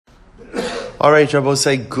All right, Rabbi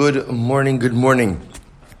say good morning, good morning.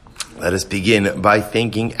 Let us begin by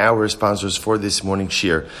thanking our sponsors for this morning's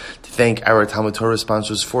shir. To thank our Talmud Torah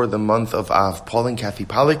sponsors for the month of Av, Paul and Kathy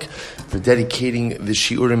Pollack, for dedicating the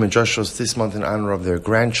shiurim and drushos this month in honor of their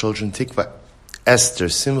grandchildren, Tikva, Esther,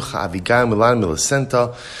 Simcha, Avigai, Milan,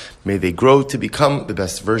 Millicenta. May they grow to become the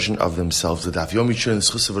best version of themselves. The Daf Yomi Shir and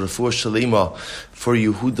Schus of Refuah Shalema for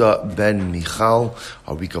Yehuda ben Michal.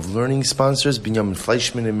 Our week of learning sponsors, Binyamin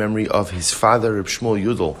Fleischman in memory of his father, Reb Shmuel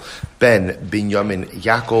Yudel ben Binyamin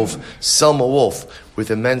Yaakov, Selma Wolf,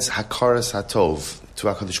 with immense Hakaras Hatov to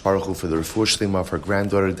HaKadosh Baruch Hu for the Refuah Shalema of her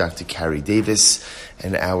granddaughter, Dr. Carrie Davis,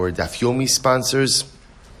 and our Daf Yomi sponsors,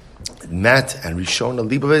 Matt and Rishona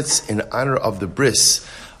Leibovitz, in honor of the bris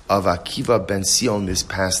of Akiva ben Sion this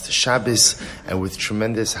past Shabbos, and with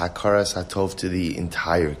tremendous hakaras hatov to the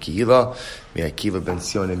entire Kehillah. May Akiva ben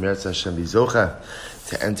Sion and Meretz Hashem be zocha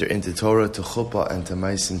to enter into Torah, to chuppah, and to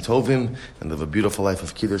maisim tovim, and live a beautiful life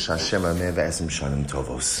of Kiddush Hashem Ameh ve'esim shanim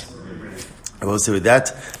tovos. I will say with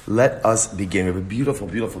that, let us begin. We have a beautiful,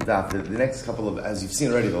 beautiful daf. The next couple of, as you've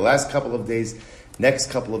seen already, the last couple of days,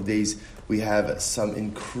 next couple of days, we have some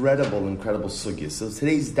incredible sugyas. So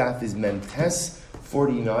today's daf is Memtes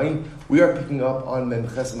 49. We are picking up on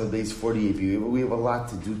Memches Amud Beis 48b. We have a lot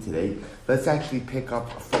to do today. Let's actually pick up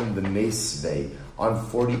from the Meisvei on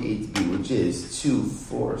 48b, which is 2,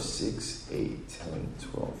 4, 6, 8, 10,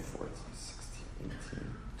 12, 14, 16,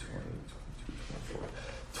 18, 20, 22, 24.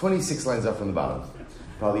 26 lines up from the bottom.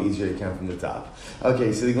 Probably easier to count from the top.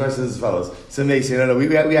 Okay, so the Gemara says as follows. So they say, no,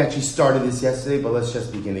 we actually started this yesterday, but let's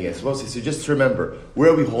just begin again. So just to remember,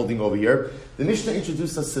 where are we holding over here? The Mishnah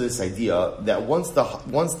introduced us to this idea that once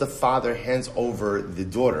the father hands over the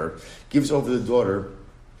daughter, gives over the daughter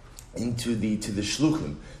to the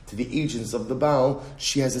shluchim, to the agents of the Baal,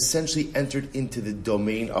 she has essentially entered into the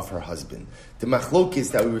domain of her husband. The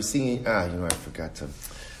machlokis that we were seeing, I forgot to,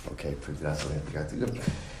 print it out, so I forgot to go.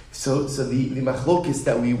 So the machlokis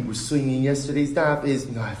that we were seeing in yesterday's daf is,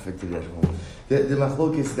 I did it at home. The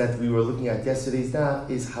machlokis that we were looking at yesterday's daf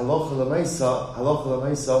is halacha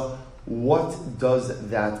l'maisa. What does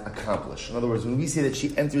that accomplish? In other words, when we say that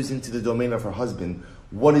she enters into the domain of her husband,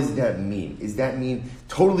 what does that mean? Does that mean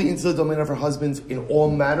totally into the domain of her husband in all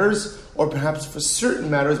matters, or perhaps for certain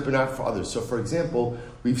matters but not for others? So for example,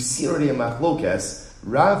 we've seen already a machlokes.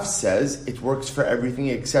 Rav says it works for everything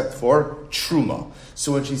except for truma.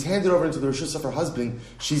 So when she's handed over into the rishus of her husband,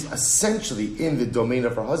 she's essentially in the domain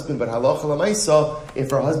of her husband, but halacha l'maisa, if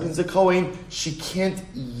her husband's a kohen, she can't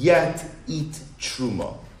yet eat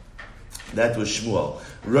truma. That was Shmuel.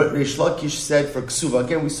 Reish Lakish said for Ksuva.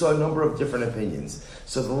 Again, we saw a number of different opinions.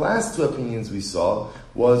 So the last two opinions we saw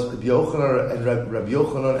was Rabbi Yochanan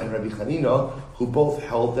and Rabbi Chanina, who both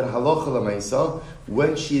held that halacha l'maisa,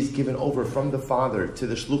 when she is given over from the father to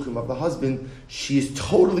the shluchim of the husband, she is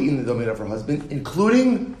totally in the domain of her husband,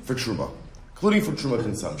 including for truma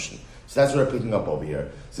consumption. So that's what we're picking up over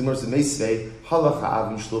here. So Mercer may say, halacha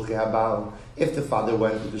avim shluchei habal. If the father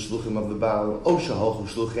went with the shluchim of the Baal,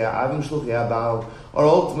 or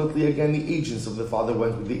ultimately again the agents of the father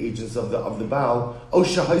went with the agents of the Baal, or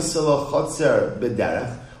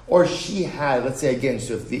she had, let's say again,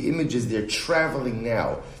 so if the image is they're traveling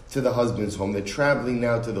now to the husband's home, they're traveling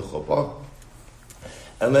now to the chuppah,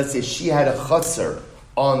 and let's say she had a chatzar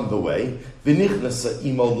on the way,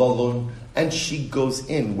 and she goes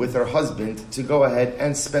in with her husband to go ahead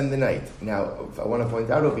and spend the night. Now, I want to point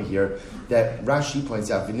out over here that Rashi points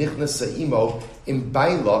out, V'nichnasa imo in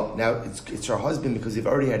baila, now it's her husband because they've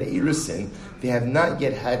already had Erusin, they have not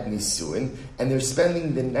yet had Nisuin, and they're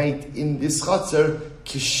spending the night in this chatzar,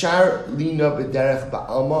 Kishar lina b'derech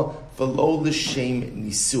ba'alma, v'lo l'shem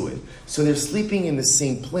Nisuin. So they're sleeping in the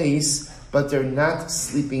same place, but they're not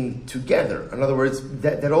sleeping together. In other words,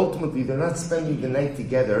 that ultimately they're not spending the night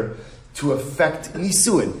together to affect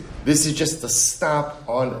Nisuin. This is just a stop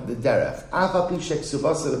on the derech.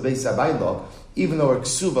 Even though her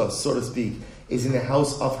ksuva, so to speak, is in the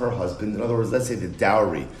house of her husband, in other words, let's say the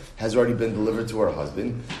dowry has already been delivered to her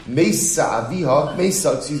husband, if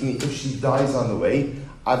she dies on the way,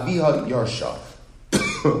 aviha yarsha.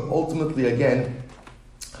 Ultimately, again,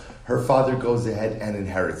 her father goes ahead and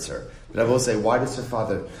inherits her. But I will say, why does her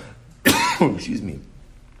father,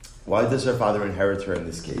 why does her father inherit her in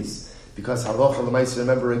this case? Because halacha l'maisa,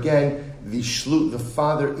 remember again, the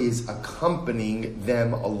father is accompanying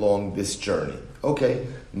them along this journey. Okay,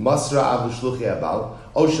 masra avu shluchei habal,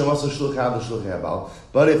 osha masra shluchei avu shluchei habal.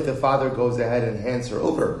 But if the father goes ahead and hands her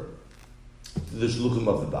over to the shluchim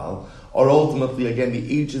of the Baal, or ultimately, again,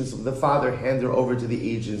 the agents of the father hand her over to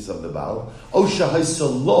the agents of the Baal, osha haisa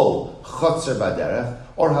lo chatzer baderech,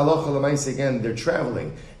 Or halacha l'maisa, again, they're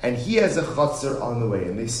traveling, and he has a chatzar on the way,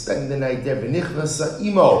 and they spend the night there. V'nichnasa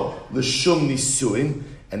imo l'shum nisuin,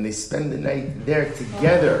 and they spend the night there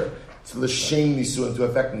together to l'shem nisuin, to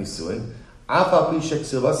affect nisuin.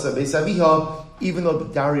 Even though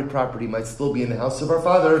the dowry property might still be in the house of her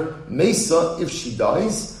father, Mesa, if she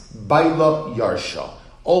dies, Baila Yarsha.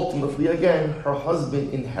 Ultimately, again, her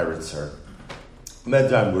husband inherits her.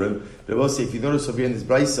 But I will say, if you notice over here in this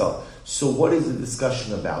Braisa, so what is the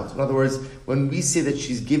discussion about? In other words, when we say that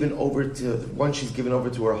she's given over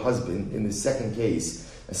to her husband, in the second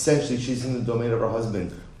case, essentially she's in the domain of her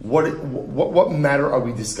husband. What matter are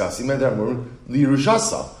we discussing? In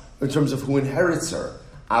terms of who inherits her.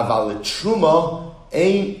 Aval truma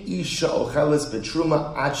ein isha ocheles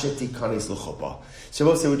betruma achet tikanes l'chuppah. So I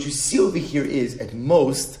will say, what you see over here is, at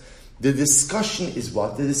most, the discussion is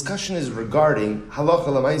what? The discussion is regarding halacha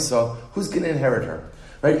l'maisa, who's going to inherit her.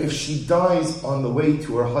 Right? If she dies on the way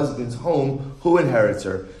to her husband's home, who inherits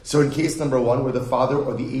her? So in case number one, where the father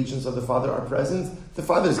or the agents of the father are present, the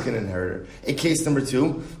father is going to inherit her. In case number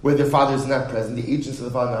two, where the father is not present, the agents of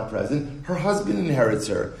the father are not present, her husband inherits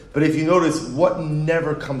her. But if you notice, what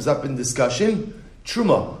never comes up in discussion?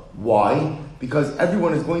 Truma. Why? Because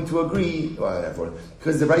everyone is going to agree,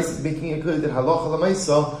 because the Rice is making it clear that halacha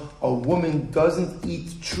l'maisa, a woman doesn't eat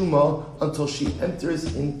truma until she enters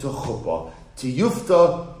into chuppah. To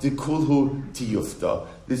yufta, to kulhu, to yufta.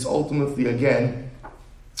 This ultimately, again,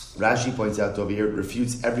 Rashi points out over here,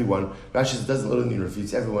 refutes everyone. Rashi doesn't literally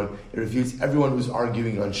refutes everyone. It refutes everyone who's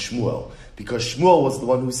arguing on Shmuel. Because Shmuel was the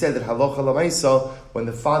one who said that halacha l'maisa, when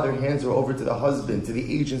the father hands her over to the husband, to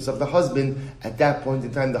the agents of the husband, at that point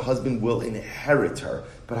in time the husband will inherit her.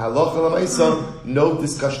 But halacha l'maisa, no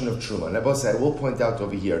discussion of truma. And I will point out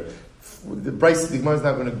over here, the Gemara is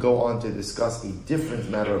not going to go on to discuss a different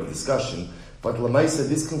matter of discussion. But Lamaisa,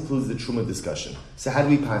 this concludes the Truma discussion. So how do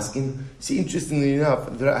we paskin? See, interestingly enough,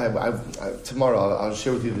 tomorrow I'll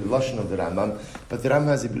share with you the Lashon of the Rambam, but the Rambam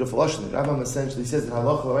has a beautiful Lashon. The Rambam essentially says that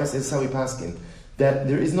Halacha Lamaisa, this is how we paskin, that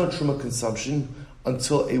there is no Truma consumption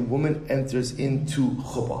until a woman enters into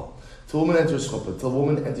Chuppah. Till a woman enters Chuppah, till a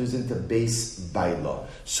woman enters into base Baila.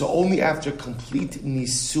 So only after complete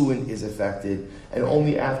Nisuin is effected, and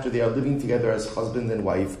only after they are living together as husband and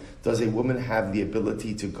wife, does a woman have the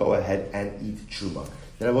ability to go ahead and eat Truma.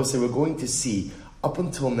 Then I will say, we're going to see, up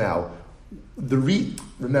until now,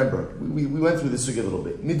 remember, we went through this a little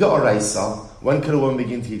bit. Mida Araisa, when could a woman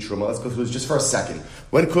begin to eat Truma? Let's go through this just for a second.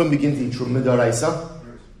 When could a woman begin to eat Truma? Mida Araisa?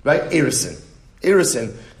 Right?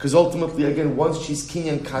 Erisin, because ultimately, again, once she's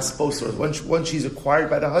kinyan kaspos, or once she's acquired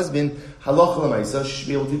by the husband, halacha l'maisa, she should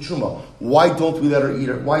be able to eat truma. Why don't we let her eat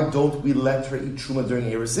her? Why don't we let her eat truma during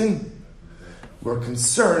erisin? We're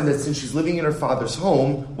concerned that since she's living in her father's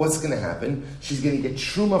home, what's going to happen? She's going to get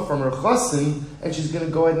truma from her chassan, and she's going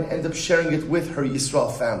to go ahead and end up sharing it with her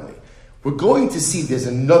Yisrael family. We're going to see there's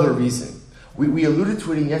another reason. We alluded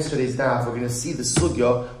to it in yesterday's daf. We're going to see the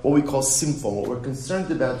sugya, what we call simfon. What we're concerned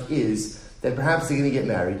about is that perhaps they're going to get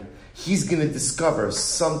married. He's going to discover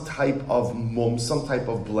some type of some type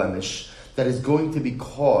of blemish that is going to be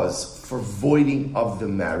cause for voiding of the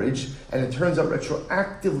marriage. And it turns out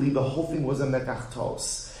retroactively the whole thing was a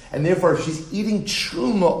mekachtos. And therefore, if she's eating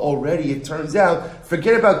truma already, it turns out,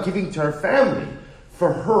 forget about giving to her family.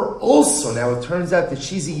 For her also, now it turns out that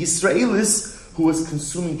she's a Yisraelis who was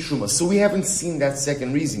consuming truma. So we haven't seen that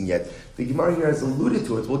second reason yet. The Gemara here has alluded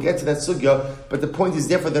to it. We'll get to that sugya, but the point is,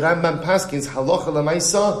 therefore, the Rambam Paskins, halacha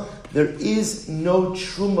l'maisa, there is no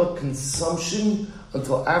truma consumption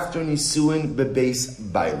until after nisuin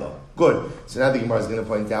bebeis baila. Good. So now the Gemara is going to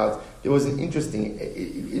point out there was an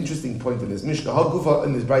interesting point in this Mishnah. Hagufa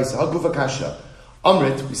in this Brisa, Hagufa kasha.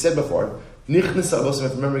 Amrit, we said before, Nichnasa Avos.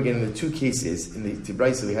 Remember again in the two cases in the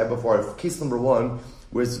Brisa we had before. Case number one,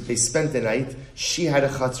 where they spent the night, she had a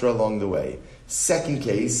chatzra along the way. Second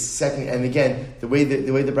case, and again, the way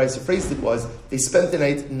the Brisa phrased it was, they spent the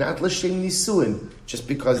night not l'shem nisuin, just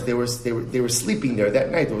because they were sleeping there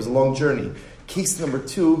that night. It was a long journey. Case number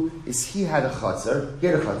two is he had a chatzar,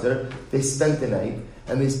 they spent the night,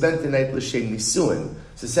 and they spent the night l'shem nisuin.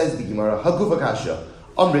 So says the Gemara, Haguva kasha,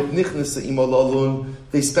 Amrit nichnasa imo lalun,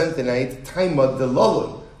 they spent the night, taimad de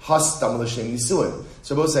lalun, hastam l'shem nisuin.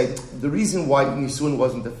 So both say the reason why Nisuin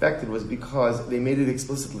wasn't affected was because they made it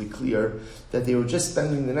explicitly clear that they were just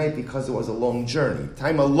spending the night because it was a long journey.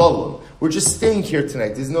 Time alone. We're just staying here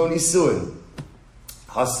tonight. There's no Nisuin.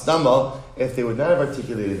 Hastama, if they would not have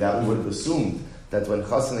articulated that, we would have assumed that when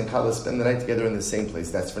Chassan and Kala spend the night together in the same place,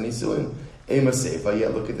 that's for Nisuin. Ema Seifa, yeah,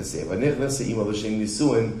 look at the Seifa. Nichnasa ima l'shem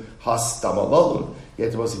Nisuin, hastama lalun. Yet,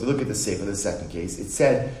 if you look at the Seifa, the second case, it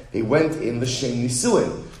said they went in l'shem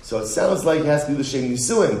Nisuin. So it sounds like it has to be l'shem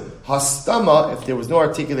nisuin. Hastama, if there was no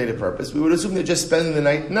articulated purpose, we would assume they're just spending the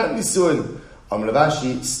night, not nisuin. Amar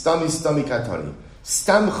Ravashi, stami katani.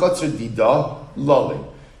 Stam chatzar dida, lolling.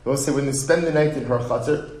 We'll say when they spend the night in her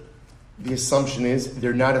chatzar, the assumption is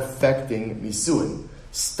they're not affecting nisuin.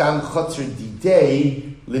 Stam chatzar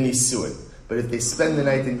didei l'nisuin. But if they spend the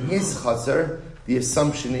night in his chatzar, the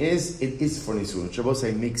assumption is it is for nisuin. Which I will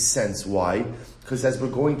say makes sense. Why? Because as we're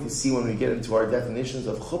going to see when we get into our definitions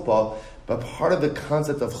of chuppah, but part of the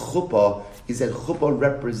concept of chuppah is that chuppah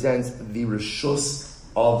represents the reshus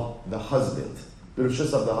of the husband. The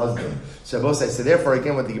reshus of the husband. So I will say, so therefore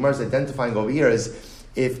again what the Gemara is identifying over here is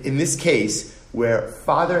if in this case where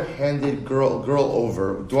father handed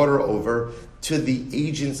daughter over to the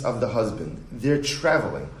agents of the husband, they're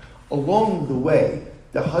traveling. Along the way,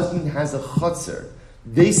 the husband has a chutzner.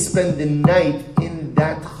 They spend the night in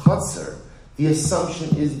that chutzner. The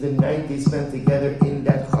assumption is the night they spend together in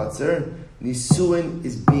that chutzner, nisuin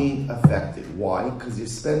is being affected. Why? Because you're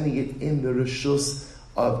spending it in the reshus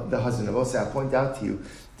of the husband. I point out to you,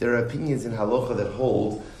 there are opinions in halacha that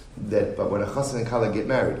hold that but when a chassan and kala get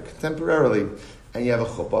married contemporarily, and you have a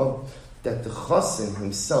chuppah, that the chassan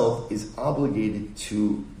himself is obligated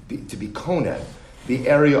to be konen, the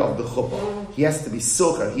area of the chuppah. He has to be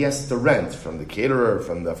silker. He has to rent from the caterer,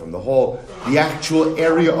 from the hall, the actual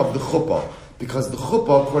area of the chuppah. Because the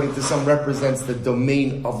chuppah, according to some, represents the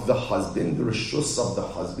domain of the husband, the reshus of the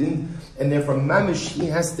husband, and therefore mamish, he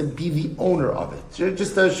has to be the owner of it.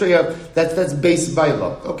 Just to show you that's base by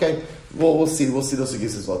law. Okay, we'll see those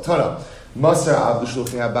suggestions as well. Tana, Masar Abdu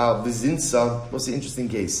Shulchan about Vizinsa. What's the interesting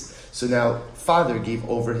case? So now, father gave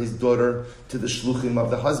over his daughter to the shluchim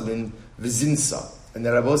of the husband, Vizinsa, and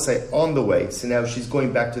then Rabbi say on the way. So now she's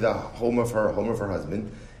going back to the home of her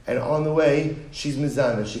husband. And on the way, she's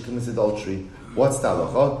mizana, she commits adultery. What's the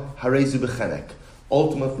halacha? Harezu b'chenek.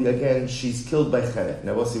 Ultimately, again, she's killed by chenek.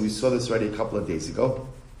 Now, we saw this already a couple of days ago.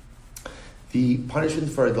 The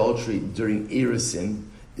punishment for adultery during Erisin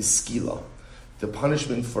is skila. The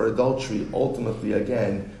punishment for adultery, ultimately,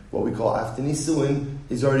 again, what we call after nisuin,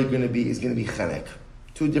 is going to be chenek.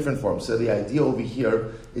 Two different forms. So the idea over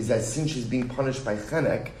here is that since she's being punished by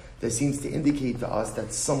chenek, that seems to indicate to us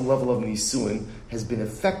that some level of nisuin has been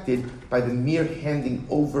affected by the mere handing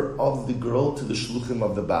over of the girl to the shluchim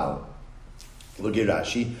of the Baal. Look at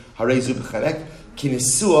Rashi. Harezu b'chanek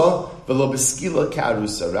kinesua v'lo b'skila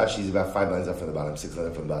ka'arusa. Rashi is about 5 lines up from the bottom, 6 lines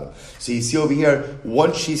up from the bottom. So you see over here,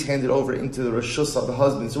 once she's handed over into the reshus of the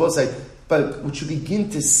husband, so we'll say, but what you begin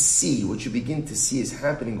to see is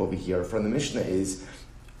happening over here from the Mishnah is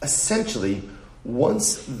essentially,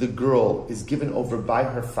 once the girl is given over by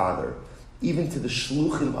her father, even to the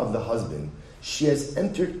shluchim of the husband, she has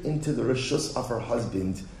entered into the reshus of her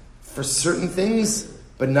husband for certain things,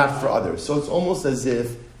 but not for others. So it's almost as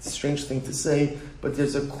if, it's a strange thing to say, but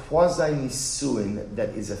there's a quasi-nisuin that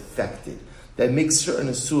is affected, that makes certain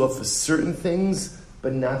nisuah for certain things,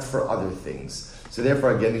 but not for other things. So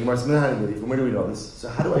therefore, again, the Gemara says, from where do we know this? So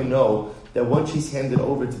how do I know that once she's handed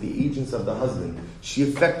over to the agents of the husband, she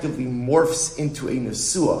effectively morphs into a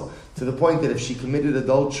nisuah, to the point that if she committed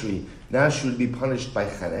adultery, now she would be punished by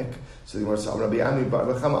chenek. So the Gemara says,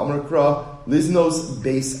 Liznos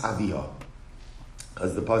beis aviha.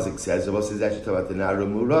 As the pasuk says, the pasuk is actually talking about the Nara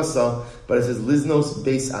Murasa, but it says Liznos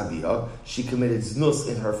beis aviha. She committed znus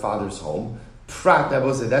in her father's home. Prat,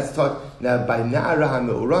 that's taught now by Nara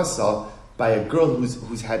HaMe'urasa, by a girl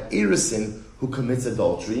who's had erisin, who commits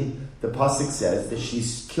adultery. The pasuk says that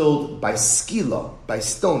she's killed by skila, by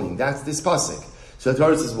stoning. That's this pasuk. So the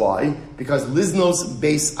Torah says why? Because Liznos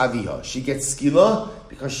beis aviha. She gets skila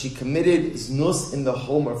because she committed znus in the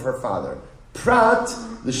home of her father. Prat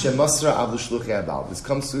l'shemasra av l'shluchei abal. This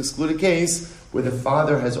comes to exclude a case where the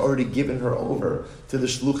father has already given her over to the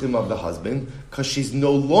shluchim of the husband, because she's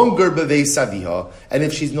no longer beveis aviha. And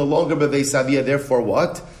if she's no longer beveis aviha, therefore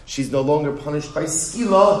what? She's no longer punished by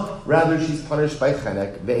skila, rather she's punished by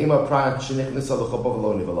chenek. Ve'ema prat shenichnas l'chuppah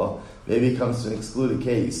v'lo nivala. Maybe it comes to exclude a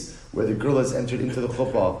case where the girl has entered into the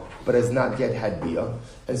chuppah, but has not yet had bia.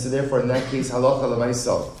 And so therefore in that case, halacha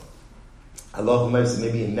l'maisa.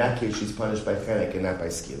 Maybe in that case she's punished by chenek and not by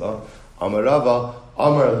skila. Amar Rava,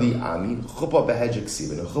 Amar Li Ami, chuppah behedjek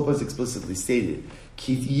sivan. The chuppah is explicitly stated.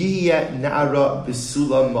 Kit yihya na'ara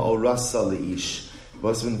besula ma'orasa leish.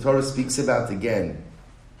 But when the Torah speaks about again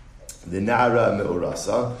the na'ara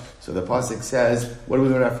me'orasa, so the pasuk says, what do we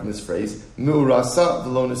learn out from this phrase? Me'orasa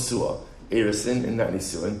v'lo nesua, erisin and not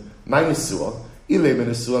nisuin. My nesua, ilay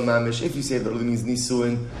benesua mamish. If you say that it means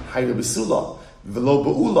nisuin, hayra besula v'lo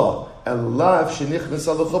ba'ula. Allah shenichnas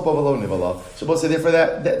al chuppah v'lo nivala. So both say therefore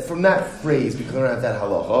that from that phrase we can learn out that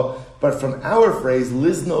halacha But from our phrase,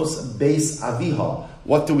 Liznos Beis Aviha,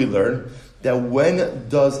 what do we learn? That when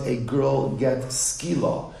does a girl get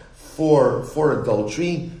skila for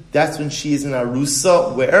adultery? That's when she is in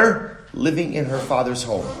arusa, where? Living in her father's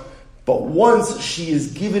home. But once she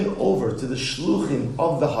is given over to the shluchim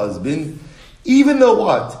of the husband, even though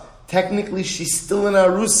what? Technically she's still in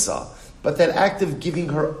arusa, but that act of giving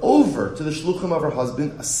her over to the shluchim of her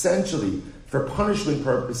husband, essentially, for punishment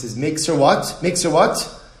purposes, makes her what? Makes her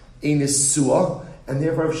what? A nesua, and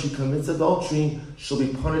therefore if she commits adultery, she'll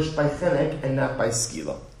be punished by chenek and not by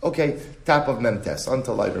skila. Okay, top of memtes, on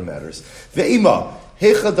to lighter matters. Ve'ima,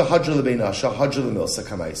 hecha de hadra lebeinasha, hadra lemilsa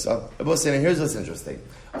kamaisa. Here's what's interesting.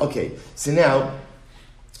 Okay, so now,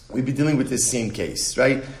 we'd be dealing with this same case,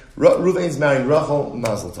 right? Reuven's marrying Rachel,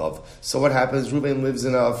 Mazel Tov. So what happens? Reuven lives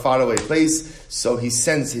in a faraway place, so he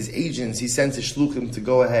sends his agents, he sends his shluchim to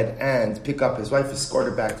go ahead and pick up his wife, escort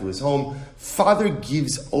her back to his home. Father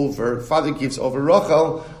gives over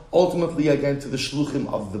Rachel, ultimately again to the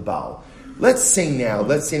shluchim of the Baal. Let's say now,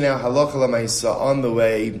 halacha l'maisa, on the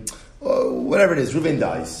way, whatever it is, Reuven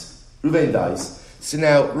dies. So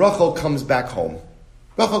now Rachel comes back home.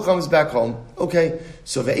 Okay,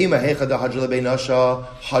 so ve'ima hecha da hadra lebeinasha,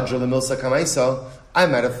 hadra lemilsa kamaisa. I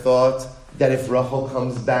might have thought that if Rachel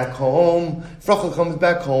comes back home,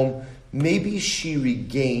 maybe she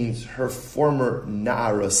regains her former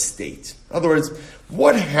Na'ara state. In other words,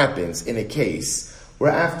 what happens in a case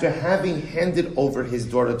where after having handed over his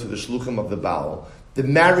daughter to the shluchim of the Baal, the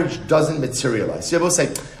marriage doesn't materialize? So you both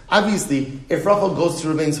say, obviously, if Rachel goes to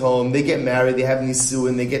Reuven's home, they get married, they have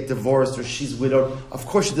nisuin, they get divorced, or she's widowed, of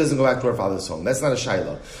course she doesn't go back to her father's home. That's not a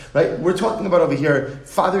shayla, right? We're talking about over here,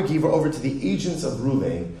 father gave her over to the agents of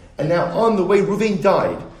Reuven, and now on the way, Reuven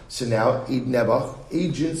died. So now, Eid Nebuch,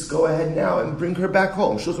 agents go ahead now and bring her back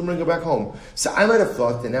home. Shulchan bring her back home. So I might have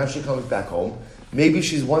thought that now she comes back home, maybe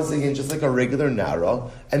she's once again just like a regular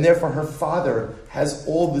Nara, and therefore her father has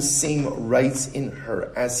all the same rights in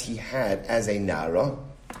her as he had as a Nara.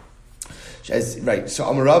 Right, so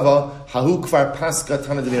Amarava, Hahu Kvar Paska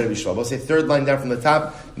Tana de Rabbi Shmuel. We'll say third line down from the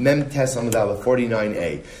top, Mem Tes Amadala,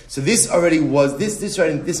 49a. So this already was,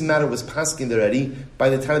 this matter was paskined already by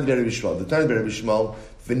the Tana de Rabbi Shmuel. The Tana de Rabbi Shmuel,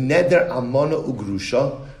 V'neder Amana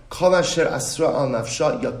Ugrusha, Kol Asher Asra Al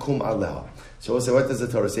Nafsha Yakum Aleha. So we'll say, what does the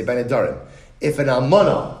Torah say? By Nedarim. If an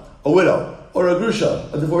almana, a widow, or a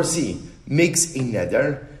grusha, a divorcee, makes a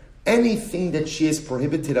neder, anything that she has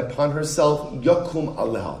prohibited upon herself, yakum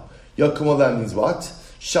aleha. Yakum aleha means what?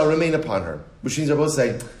 Shall remain upon her. Which means I will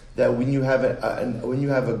say that when you have a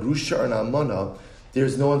grusha or an almana,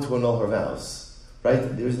 there's no one to annul her vows.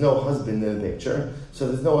 Right? There's no husband in the picture, so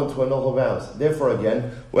there's no one to annul her vows. Therefore,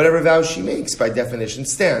 again, whatever vows she makes, by definition,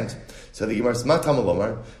 stand. So the Gemara says, "Matam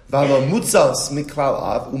alomar, v'alo mutzas miklal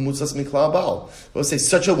av umutzas miklal baal." We'll say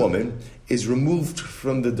such a woman is removed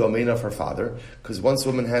from the domain of her father, because once a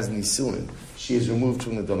woman has nisuin, she is removed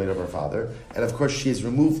from the domain of her father, and of course she is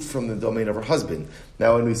removed from the domain of her husband.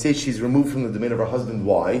 Now, when we say she's removed from the domain of her husband,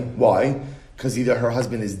 why? Because either her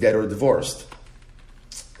husband is dead or divorced.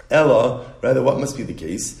 Ella, rather, what must be the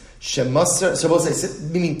case? Shemasser. So we'll say,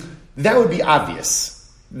 meaning that would be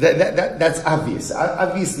obvious. That's obvious.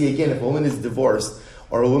 Obviously, again, if a woman is divorced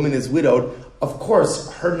or a woman is widowed, of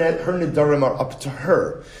course, her nedarim are up to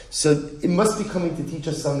her. So it must be coming to teach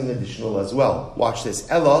us something additional as well. Watch this.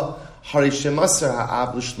 Ella, harishemaser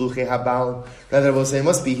ha'av l'shluchei habal. Rather, we'll say, it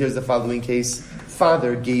must be, here's the following case.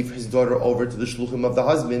 Father gave his daughter over to the shluchim of the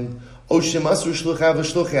husband. O shemaser shluchei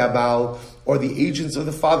v'shluchei habal. Or the agents of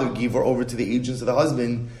the father gave her over to the agents of the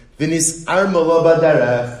husband. V'nis armala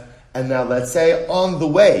baderech. And now let's say on the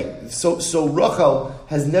way, so Rachel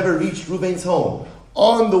has never reached Reuven's home.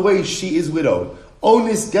 On the way she is widowed.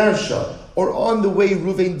 Onis Gersha, or on the way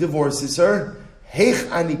Reuven divorces her. Heich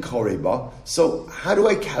ani koreba. So how do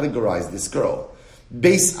I categorize this girl?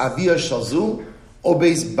 Beis avia shalzu or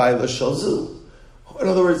beis baila shalzu? In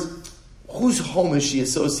other words, whose home is she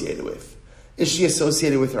associated with? Is she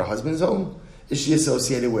associated with her husband's home? Is she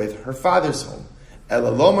associated with her father's home?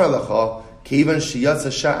 Ela lomar lecha. Kivan shiyatza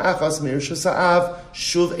sha'achas me'irshus sa'av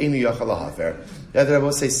shuv einu yachal lahafer. That I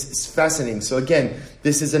will say is fascinating. So again,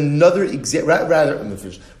 this is another example.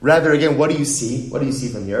 Rather, again, what do you see? What do you see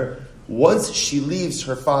from here? Once she leaves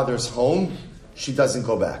her father's home, she doesn't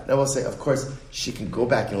go back. Now we'll say, of course, she can go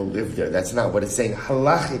back and live there. That's not what it's saying.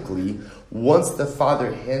 Halachically, once the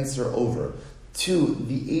father hands her over to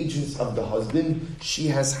the agents of the husband, she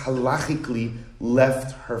has halachically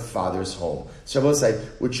left her father's home. So I will say,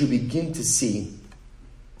 what you begin to see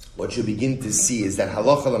is that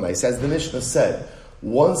halacha l'mais, as the Mishnah said,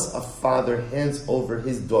 once a father hands over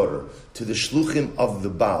his daughter to the shluchim of the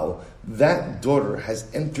Baal, that daughter has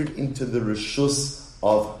entered into the reshus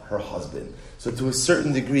of her husband. So to a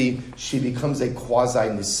certain degree, she becomes a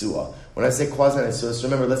quasi-nisua. When I say quasi-nisua, so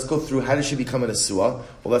remember, let's go through how does she become a nisua?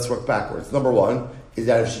 Well, let's work backwards. Number one is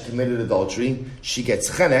that if she committed adultery, she gets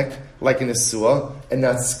chenek, like an nisua, and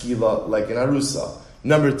not skila, like an arusa.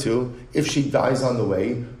 Number two, if she dies on the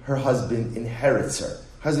way, her husband inherits her.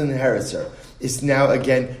 It's now,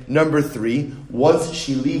 again, number three, once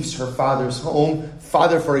she leaves her father's home,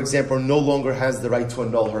 father, for example, no longer has the right to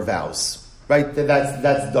annul her vows. Right?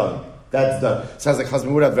 That's done. That's done. Sounds like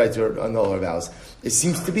husband would have the right to annul her vows. It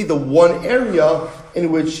seems to be the one area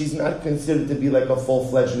in which she's not considered to be like a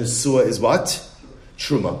full-fledged nesua is what?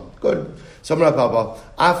 Truma. Good. So we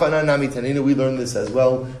learn this as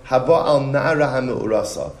well. Haba al na'ara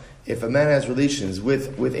ha'me'urasa. If a man has relations with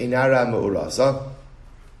a na'ara ha'me'urasa,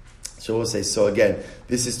 so we'll say, so again,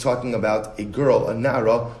 this is talking about a girl, a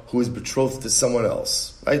na'ara, who is betrothed to someone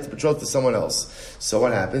else. Right? Betrothed to someone else. So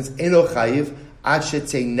what happens? Eno chayiv ad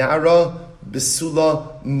shete na'ara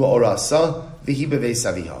besula me'urasa v'hi beveis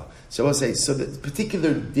aviha. So we'll say, so the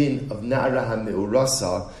particular din of na'ara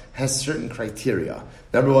ha'me'urasa has certain criteria.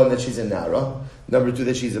 Number one, that she's a na'ara. Number two,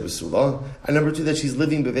 that she's a besula. And number two, that she's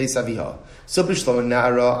living beveis aviha. So b'shlam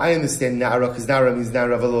na'ara, I understand na'ara, because na'ara means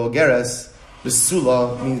na'ara v'lo geres.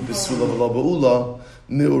 Besula means besula v'lo ba'ula.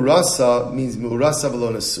 Me'urasa means me'urasa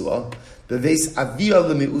v'lo nesua. Beveis aviha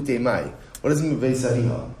le'me'ute mai. What does it mean beveis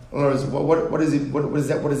aviha? In other words, what is it? What does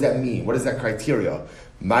that mean? What is that criteria?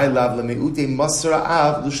 My lav le'me'ute masra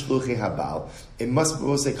av l'shluchei habal. It must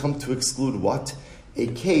say come to exclude what? A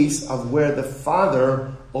case of where the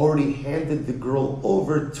father already handed the girl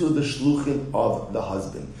over to the shluchim of the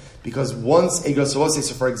husband. Because once a girl, so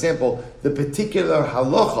for example, the particular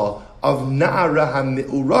halacha of na'ara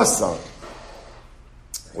ha'me'urasa,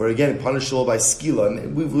 where again punishable by skila,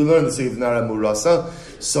 and we learned the story of na'ara ha'me'urasa.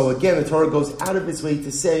 So again, the Torah goes out of its way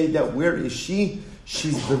to say that where is she?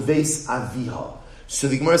 She's beveis aviha. So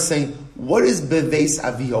the Gemara is saying, what is beveis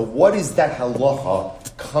aviha? What is that halacha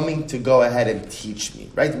coming to go ahead and teach me?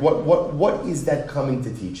 Right? What is that coming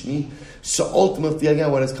to teach me? So ultimately,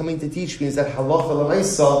 again, what is coming to teach me is that halacha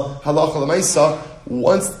l'maisa,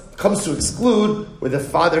 once comes to exclude where the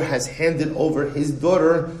father has handed over his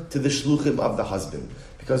daughter to the shluchim of the husband.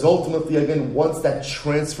 Because ultimately, again, once that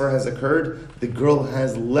transfer has occurred, the girl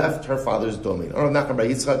has left her father's domain.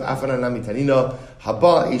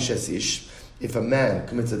 If a man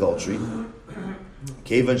commits adultery,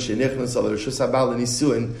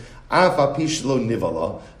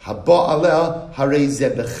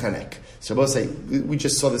 so both say, we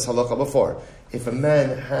just saw this halakha before. If a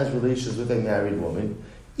man has relations with a married woman,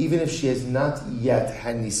 even if she has not yet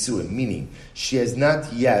had nisuin, meaning she has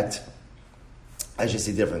not yet, I should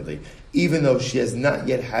say differently, even though she has not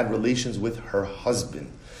yet had relations with her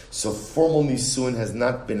husband, so formal nisuin has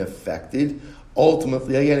not been affected.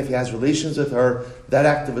 Ultimately, again, if he has relations with her, that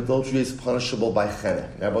act of adultery is punishable by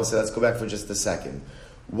chenek. Now, let's go back for just a second.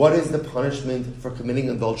 What is the punishment for committing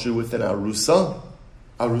adultery with an arusa?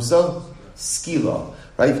 Arusa? Skila.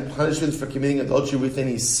 Right? Punishment for committing adultery with an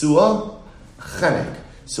isua? Chenek.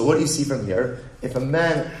 So what do you see from here? If a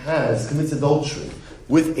man commits adultery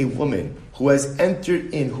with a woman who has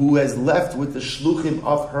entered in, who has left with the shluchim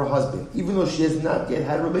of her husband, even though she has not yet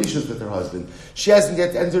had relations with her husband, she hasn't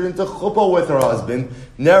yet entered into chuppah with her husband,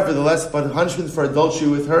 nevertheless, but punishment for adultery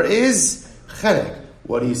with her is chenek.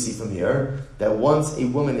 What do you see from here? That once a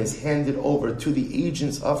woman is handed over to the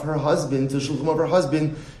agents of her husband, to the shluchim of her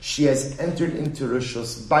husband, she has entered into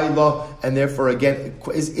rishus baila, and therefore again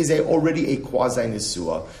is already a quasi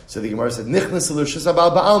nisua. So the Gemara said, "Nichnas rishus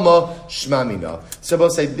abal ba'alma shmamina." So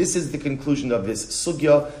both say this is the conclusion of this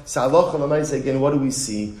sugya. So halacha l'maisa, again, what do we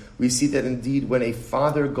see? We see that indeed when a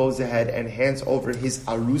father goes ahead and hands over his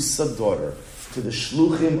arusa daughter to the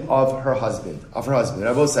shluchim of her husband. And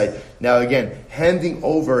I will say, now again, handing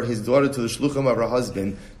over his daughter to the shluchim of her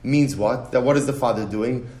husband means what? That what is the father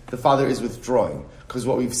doing? The father is withdrawing. Because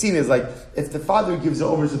what we've seen is like, if the father gives it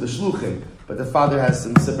over to the shluchim, but the father has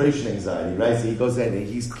some separation anxiety, right? So he goes in and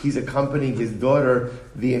he's accompanying his daughter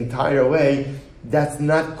the entire way. That's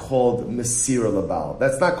not called Mesira Labal.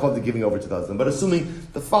 That's not called the giving over to the husband. But assuming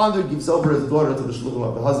the father gives over his daughter to the shluchim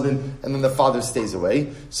of the husband, and then the father stays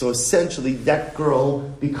away, so essentially that girl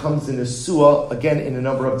becomes an Nesua, again, in a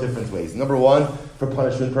number of different ways. Number one, for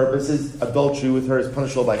punishment purposes, adultery with her is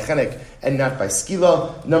punishable by chenek and not by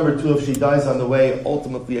skila. Number two, if she dies on the way,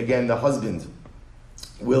 ultimately, again, the husband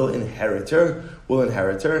will inherit her. But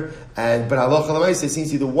halacha l'maisa seems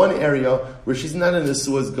to be the one area where she's not in the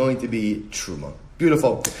nesua is going to be truma.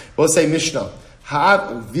 Beautiful. We'll say Mishnah.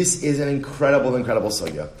 This is an incredible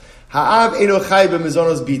sugya. Ha'av eino chai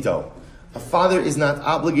b'mizonos bito. A father is not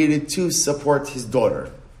obligated to support his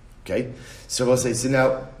daughter. Okay? So we'll say, so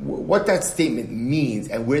now, what that statement means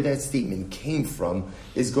and where that statement came from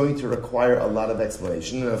is going to require a lot of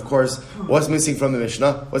explanation. And of course, what's missing from the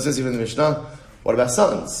Mishnah? What about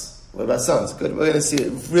sons? Good. We're going to see a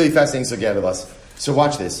really fascinating sugya of us. So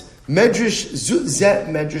watch this. Medrash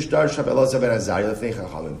Darsh Rabbi Elazar ben Azariah Lefnei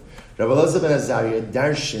Chachamim. Rabbi Elazar ben Azariah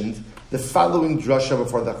darshaned the following drasha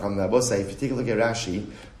before the Chachamim. I will say, if you take a look at Rashi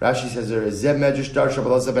says there is Zeb Medrash Darsh Rabbi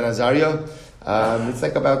Elazar ben Azariah. It's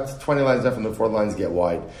like about 20 lines up, and the 4 lines get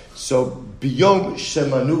wide. So Biyom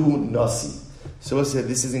Shemanuhu Nasi. So we'll say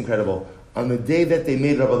this is incredible. On the day that they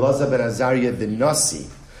made Rabbi Elazar ben Azariah the Nasi,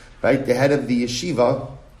 right, the head of the yeshiva,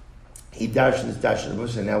 he darshan his darshan.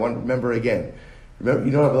 Now remember again. Remember,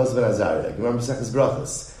 you know Rabbi Elazar ben Azariah. You remember Sechas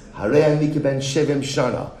Brachos. Harei Amika ben Shevim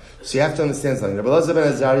Shana. So you have to understand something. Rabbi Elazar ben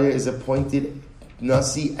Azariah is appointed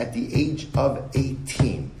Nasi at the age of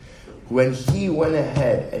 18. When he went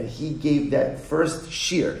ahead and he gave that first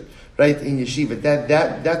shir, right, in yeshiva,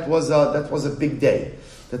 that was a big day.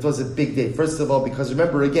 That was a big day. First of all, because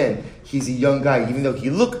remember again, he's a young guy, even though he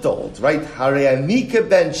looked old, right? Harei Amika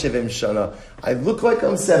ben Shevim Shana. I look like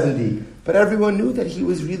I'm 70, but everyone knew that he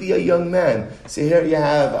was really a young man. So here you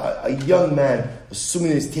have a young man,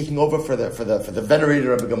 assuming he's taking over for the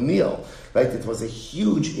venerator of Gamliel, right? It was a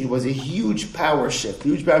huge power shift,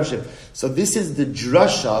 So this is the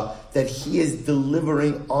drasha that he is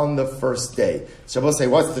delivering on the first day. So we'll say,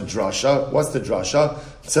 what's the drasha?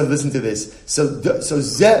 So listen to this. So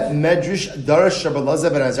Zeh Medrash Darash Rabbi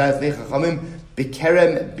Elazar ben Azariah Lefnei Chachamim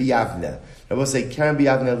B'kerem B'Yavne. I will say Kerem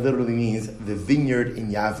B'Yavne literally means the vineyard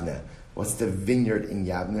in Yavne. What's the vineyard in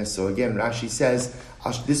Yavne? So again, Rashi says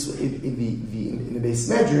this in the base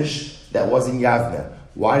medrash that was in Yavne.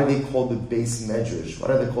 Why do they call the base medrash?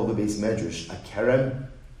 A kerem,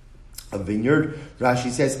 a vineyard.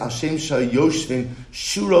 Rashi says Hashem shal yoshvin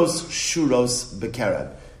shuros bekerem.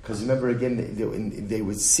 Because remember again, they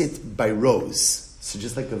would sit by rows. So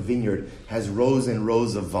just like a vineyard has rows and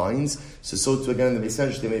rows of vines, so too again in the base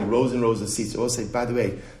medrash they made rows and rows of seats. So I'll say, by the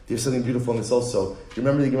way, there's something beautiful in this also. Do you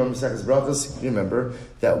remember the Gemara Masechus Brachos? You remember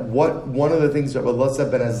that one of the things Rabbi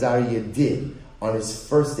Elazar ben Azariah did on his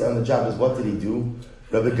first day on the job is, what did he do?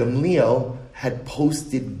 Rabbi Gamliel had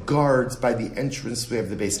posted guards by the entranceway of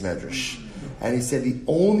the base medrash. And he said the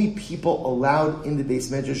only people allowed in the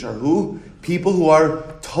base medrash are who? People who are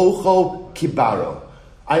Tocho Kibaro.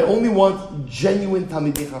 I only want genuine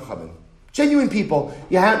Talmidei Chachamim. Genuine people.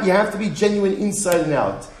 You have to be genuine inside and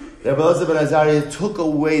out. Rabbi Elazar ben Azariah took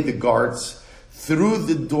away the guards, threw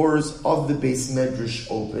the doors of the base medrash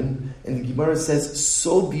open, and the Gemara says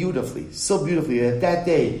so beautifully that that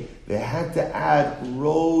day they had to add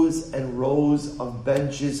rows and rows of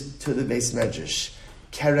benches to the base medrash.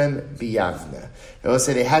 Kerem B'Yavne. They will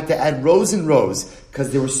say they had to add rows and rows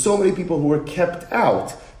because there were so many people who were kept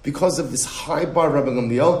out because of this high bar of Rabbi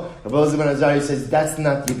Gamliel. Rabbi Elazar ben Azariah says that's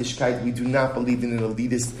not Yiddishkeit. We do not believe in an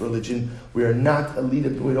elitist religion. We are not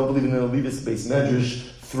elitist. We don't believe in an elitist based medrash.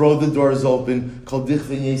 Throw the doors open.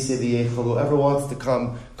 Whoever wants to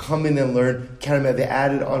come in and learn. They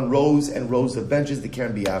added on rows and rows of benches. The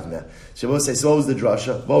Kerem B'Yavne. Shabbos says, so what was the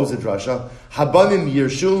drasha? Habanim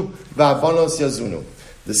yirshu va'avanos yazunu.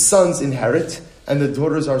 The sons inherit and the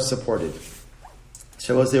daughters are supported.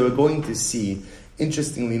 Shabbos, they were going to see,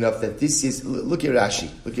 interestingly enough, that this is, look at Rashi.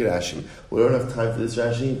 We don't have time for this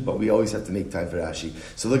Rashi, but we always have to make time for Rashi.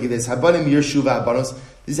 So look at this. Habanim yirshu va'avanos.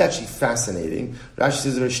 This is actually fascinating. Rashi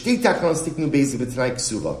says,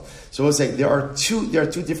 so we'll say there are two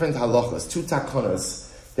different halachas, two takonas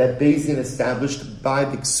that Beis Din established by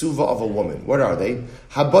the ksuva of a woman. What are they?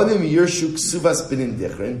 Habanim yirshu ksuvas binin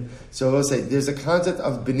dichrin. So we'll say there's a concept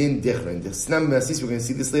of binin dichrin. We're going to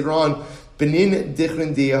see this later on. Binin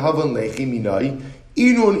dichrin de'yahavan lechi minai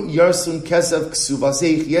inun yarsun kesav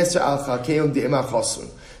ksuvasei yeser al chakeim de'ema chasun.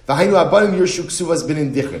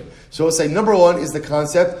 So we'll say number one is the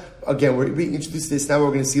concept. Again, we introduced this now. We're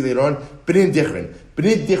going to see later on. B'nin dichrin.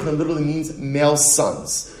 B'nin dichrin literally means male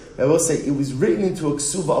sons. I will say it was written into a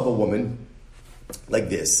ksuva of a woman like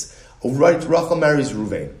this. Right, Rachel marries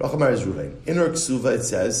Ruvain. In her ksuva it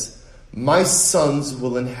says, "My sons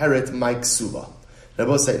will inherit my ksuva." I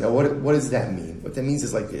will say, now what does that mean? What that means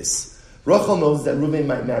is like this. Rachel knows that Ruvain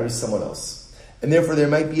might marry someone else, and therefore there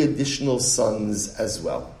might be additional sons as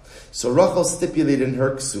well. So Rachel stipulated in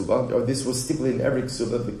her ksuva, or this was stipulated in every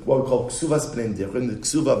ksuva, what we call ksuvas b'nei dichrin, the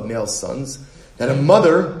ksuva of male sons, that a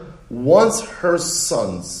mother wants her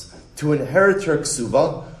sons to inherit her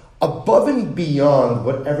ksuva above and beyond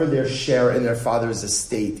whatever their share in their father's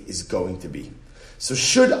estate is going to be. So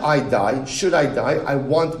should I die, I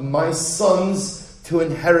want my sons to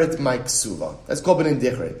inherit my ksuva. That's called benin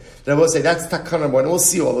dichre. Rabbi will say that's takana number one. We'll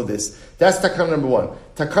see all of this. That's takana number one.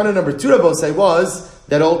 Takana number two, Rabbi will say, was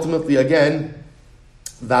that ultimately again,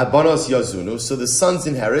 va'banos yazunu. So the sons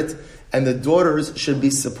inherit, and the daughters should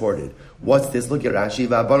be supported. What's this? Look at Rashi.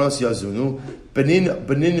 Va'banos yazunu. Benin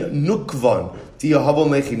nukvan tiyahavol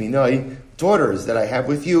mechininai. Daughters that I have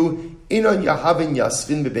with you. Inon yahavin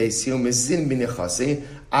yasvin bebeisiu mezin b'nechase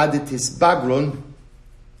aditis bagrun.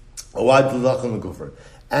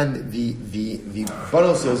 And the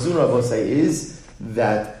banos yazuna will say is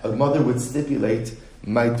that a mother would stipulate,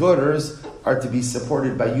 my daughters are to be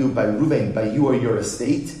supported by you, by Ruvain, by you or your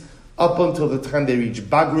estate, up until the time they reach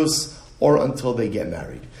bagrus or until they get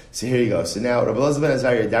married. So here you go. So now Rabbi Elazar ben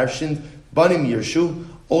Azariah darshan banim yirshu.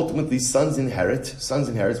 Ultimately, sons inherit,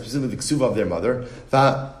 specifically the ksuva of their mother.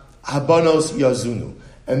 Va habanos yazunu,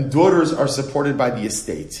 and daughters are supported by the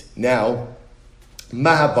estate. Now.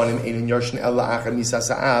 Just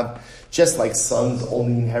like sons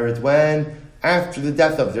only inherit when? After the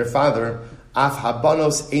death of their father.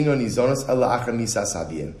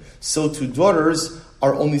 So too daughters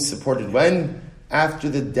are only supported when? After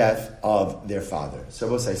the death of their father. So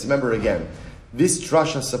remember again, this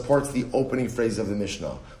drasha supports the opening phrase of the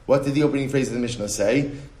Mishnah. What did the opening phrase of the Mishnah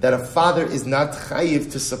say? That a father is not chayiv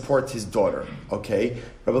to support his daughter. Okay?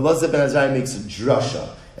 Rabbi Elazar ben Azariah makes a drasha.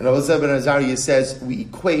 And Rabbi Elazar ben Azariah says we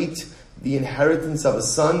equate the inheritance of a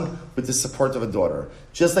son with the support of a daughter.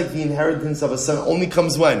 Just like the inheritance of a son only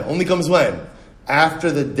comes when?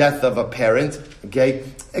 After the death of a parent. Okay?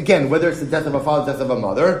 Again, whether it's the death of a father, death of a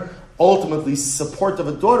mother, ultimately support of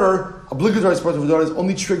a daughter, obligatory support of a daughter is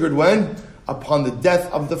only triggered when? Upon the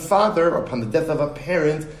death of the father, or upon the death of a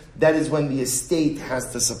parent, that is when the estate has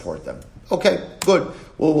to support them. Okay, good.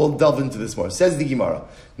 We'll delve into this more. Says the Gemara,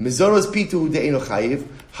 Mizonos pitu de'eno chayiv,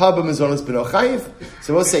 haba mizonos b'no chayiv.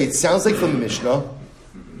 So we'll say, it sounds like from the Mishnah,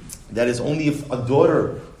 that is only if a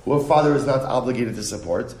daughter who a father is not obligated to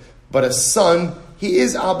support, but a son, he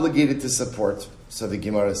is obligated to support. So the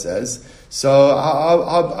Gemara says, hab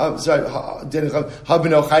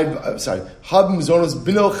mizonos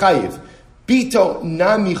b'no chayiv, bito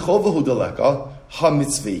nami chovahu daleka, ha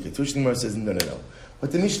mitzvah. To which the Gemara says, no.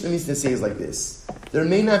 What the Mishnah needs to say is like this. There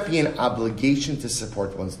may not be an obligation to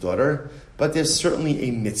support one's daughter, but there's certainly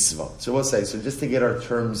a mitzvah. So we'll say, so just to get our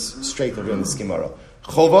terms straight over in this Gemara.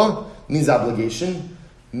 Chova means obligation.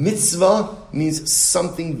 Mitzvah means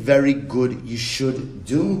something very good you should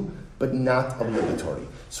do, but not obligatory.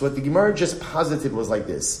 So what the Gemara just posited was like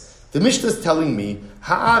this. The Mishnah is telling me,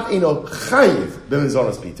 Ha'av eno chayiv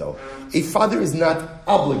b'mizonos pito. A father is not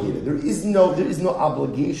obligated. There is no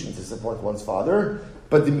obligation to support one's father,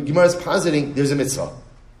 but the Gemara is positing there's a mitzvah.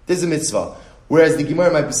 There's a mitzvah. Whereas the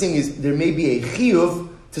Gemara might be saying is there may be a chiyuv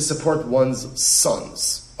to support one's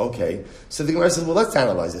sons. Okay, so the Gemara says, well, let's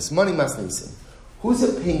analyze this. Mani masnisin. Whose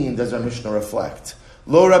opinion does our Mishnah reflect?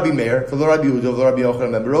 Lo Rabbi Meir, for Lo Rabbi Yehuda, Lo Rabbi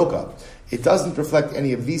Yochanan ben Baroka. It doesn't reflect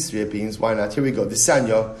any of these three opinions. Why not? Here we go.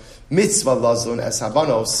 Disanya, mitzvah lazon es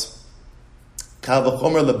habanos, kal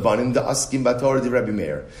v'chomer lebanim da'askim b'torah di Rabbi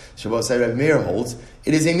Meir. Shabbos say Rabbi Meir holds,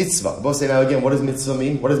 it is a mitzvah. Shabbos say now again, what does mitzvah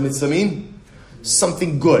mean? What does mitzvah mean?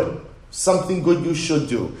 Something good. Something good you should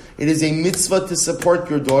do. It is a mitzvah to support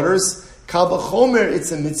your daughters. Kal v'chomer,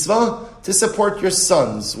 it's a mitzvah to support your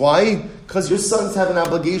sons. Why? Because your sons have an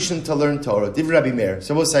obligation to learn Torah. Div Rabbi Meir.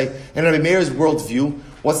 So we'll say, in Rabbi Meir's worldview,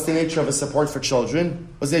 what's the nature of a support for children?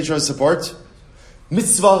 What's the nature of a support?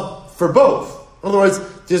 Mitzvah for both. In other words,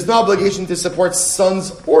 there's no obligation to support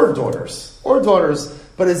sons or daughters.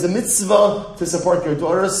 But it's a mitzvah to support your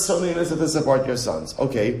daughters, certainly a mitzvah to support your sons.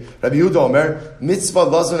 Okay. Rabbi Yehuda Omer, mitzvah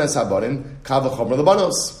lazon es habanim, kal v'chomer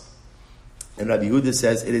lebanos. And Rabbi Yehuda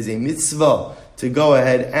says it is a mitzvah to go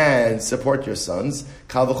ahead and support your sons.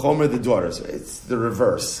 Kal v'chomer, the daughters. It's the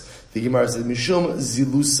reverse. The Gemara says, mishum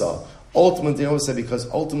zilusa. Ultimately, because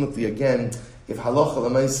ultimately, again, if halacha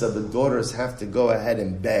l'maisa, the daughters have to go ahead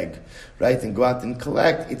and beg, right, and go out and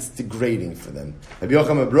collect, it's degrading for them. Rabbi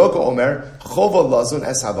Yochanan ben Baroka Omer, chova lazon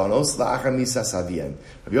es habanos la'achar misas avian.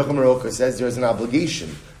 Rabbi Yochanan ben Baroka says there is an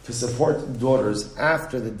obligation to support daughters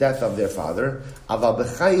after the death of their father. But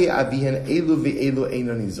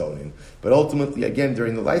ultimately, again,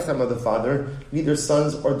 during the lifetime of the father, neither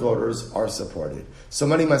sons or daughters are supported. So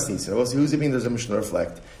many masnisin. Who's opinion does the Mishnah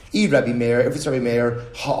reflect? Rabbi Meir, if it's Rabbi Meir,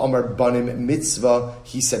 ha'amar banim mitzvah,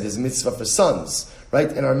 he said there's mitzvah for sons,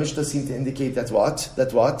 right? And our Mishnah seems to indicate that what?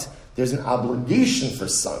 There's an obligation for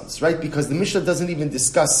sons, right? Because the Mishnah doesn't even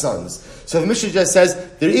discuss sons. So the Mishnah just says,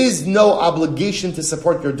 there is no obligation to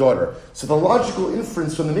support your daughter. So the logical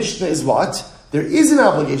inference from the Mishnah is what? there is an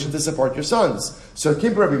obligation to support your sons. So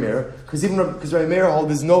Kim Rabbi Meir, because Rabbi Meir holds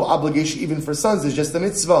there's no obligation even for sons, there's just a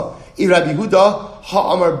mitzvah. Rabbi Huda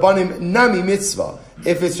ha'amar banim nami mitzvah.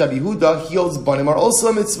 If it's Rabbi Huda, he holds banim are also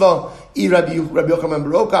a mitzvah. Rabbi Yochanan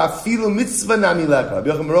Baroka afilu mitzvah nami leka. Rabbi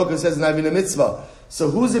Yochanan Baroka says not even a mitzvah. So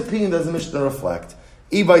whose opinion does the Mishnah reflect?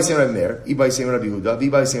 Ibai saying Rabbi Meir, Ibai saying Rabbi Huda,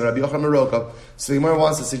 Ibai saying Rabbi Yochanan Baroka. So the Gemara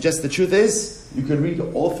wants to suggest the truth is you can read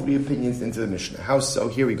all three opinions into the Mishnah. How so?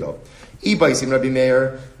 Here we go. Ibai saying Rabbi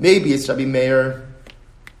Meir, maybe it's Rabbi Meir.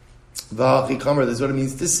 V'achikamer, that's what it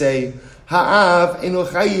means to say. Ha'av eno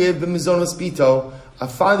chayiv b'mizonos bito. A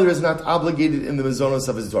father is not obligated in the mizonos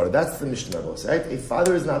of his daughter. That's the Mishnah, right? A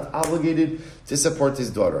father is not obligated to support his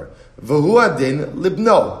daughter. V'hu adin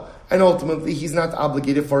libno. And ultimately, he's not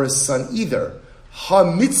obligated for his son either. Ha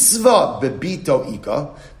mitzvah bebito ika,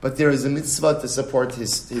 but there is a mitzvah to support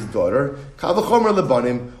his daughter. Kavachomer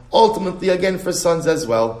lebanim, ultimately again for sons as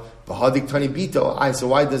well. V'hadik tani bito. So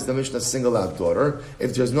why does the Mishnah single out daughter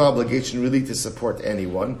if there's no obligation really to support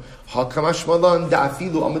anyone? Ha kamash malan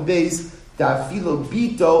da'afilu amadeis da'afilu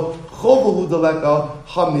bito chovahu daleka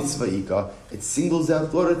ha mitzvah ika. It singles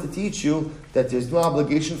out daughter to teach you that there's no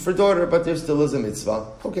obligation for daughter, but there still is a mitzvah.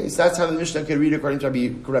 Okay, so that's how the Mishnah can read according to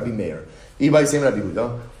Rabbi Meir. By saying Rabbi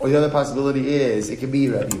Huda, or the other possibility is it can be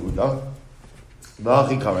Rabbi Huda.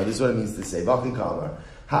 V'achikamer, this is what it means to say. V'achikamer,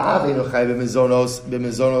 ha'av eno chay b'mizonos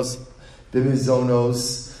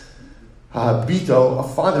bito. A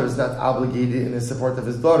father is not obligated in the support of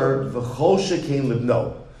his daughter. V'chol shekein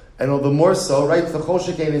libno, and all the more so, right? V'chol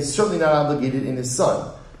shekein is certainly not obligated in his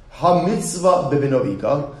son. Ha mitzvah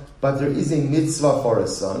b'binoika, but there is a mitzvah for a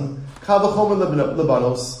son. Kavachomer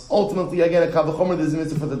lebanos. Ultimately, again, a kavachomer there's a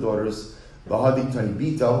mitzvah for the daughters. V'hadik tani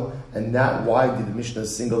bito, and that why did the Mishnah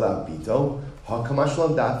single out bito?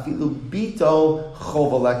 Hakamashlam dafilu bito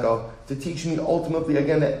chovaleka, to teach me ultimately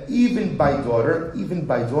again that even by daughter,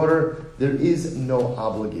 there is no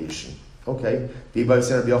obligation. Okay, you could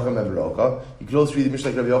also read the Mishnah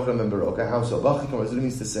like Rabbi Yochanan ben Baroka. How so? What it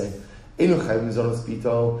means to say,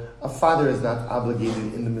 a father is not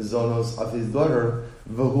obligated in the mizonos of his daughter.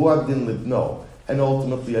 V'hu adin libno. And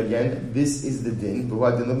ultimately, again, this is the din.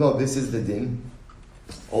 This is the din,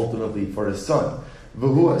 ultimately, for his son.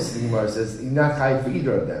 V'hu, as the Gemara says, he's not chai for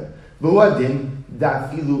either of them. V'hu adin,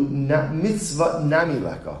 da'afilu mitzvah nami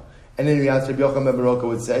leka. And in reality, Rabbi Yochanan ben Baroka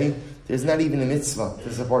would say, there's not even a mitzvah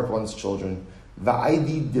to support one's children.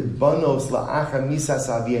 V'aidi debanos la'acha misas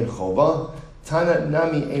avien chova, tana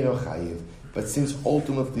nami eno chayiv. But since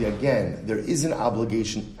ultimately, again, there is an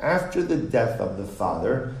obligation after the death of the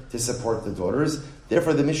father to support the daughters,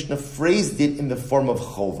 therefore the Mishnah phrased it in the form of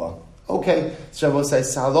chova. Okay, so Shabbos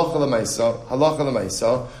says, halacha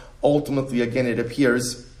l'maisa. Ultimately, again, it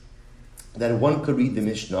appears that one could read the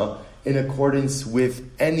Mishnah in accordance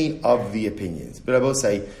with any of the opinions. But I will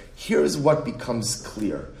say, here's what becomes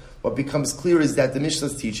clear. What becomes clear is that the Mishnah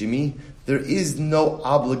is teaching me there is no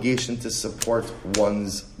obligation to support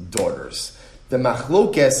one's daughters. The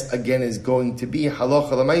machlokes, again, is going to be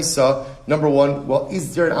halacha l'maisa. Number one, well,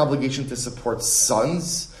 is there an obligation to support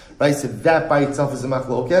sons? Right, so that by itself is a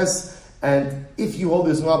machlokes. And if you hold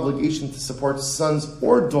there's no obligation to support sons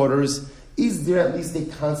or daughters, is there at least a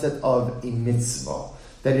concept of a mitzvah,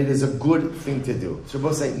 that it is a good thing to do? So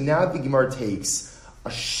both say, now the Gemara takes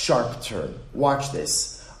a sharp turn. Watch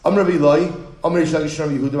this. Amr Rabbi Amr Yishlagish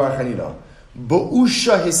Rabbi Yehuda bar Chanina.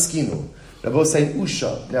 Ba'usha hiskinu. Rabbi saying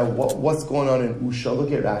Usha. Now, what's going on in Usha?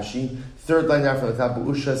 Look at Rashi. Third line down from the top.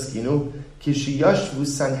 Usha skinu. Kishiyashvu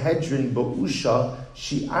Sanhedrin ba'usha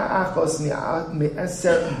shi'a'achos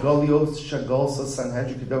me'eser golios shagolsa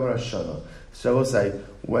Sanhedrin kedover hashana. So I will say,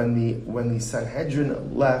 when the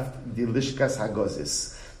Sanhedrin left the Lishkas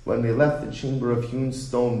Hagozis, when they left the chamber of hewn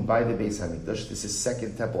stone by the Beis Hamikdash, this is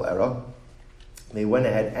Second Temple era, they went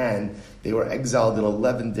ahead and they were exiled in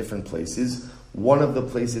 11 different places. One of the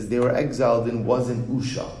places they were exiled in was in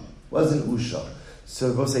Usha.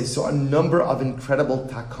 So we'll say, so a number of incredible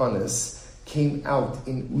takanas came out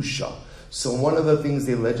in Usha. So one of the things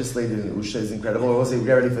they legislated in Usha is incredible. We'll say,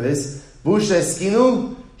 get ready for this. Busha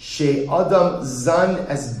eskinu she adam zan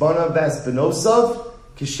es bana ves benosav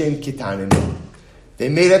kishem kitanim. They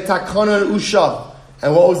made a takana in Usha.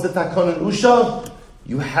 And what was the takana in Usha?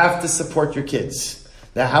 You have to support your kids.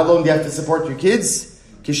 Now, how long do you have to support your kids?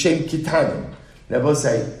 Kishem kitanim. Now, we'll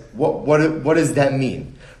say, what does that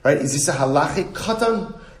mean? Right? Is this a halachic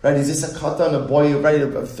katan? Right? Is this a katan, a boy, right,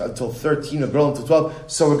 until 13, a girl until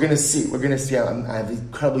 12? So we're going to see. I have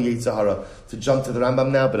incredible Yetzirah to jump to the Rambam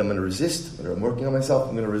now, but I'm going to resist. I'm working on myself.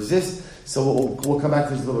 I'm going to resist. So we'll come back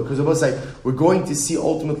to this a little bit. Because we're going to see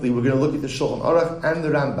ultimately, we're going to look at the Shulchan Aruch and the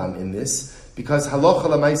Rambam in this. Because halacha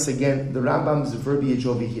l'maisa, again, the Rambam's verbiage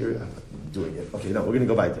over here, I'm doing it. Okay, no, we're going to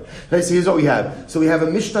go back there. Okay, so here's what we have. So we have a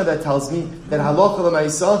Mishnah that tells me that halacha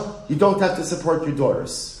l'maisa, you don't have to support your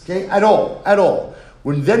daughters. Okay, at all.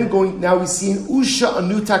 We're then going, now we see in Usha, a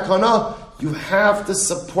new takana, you have to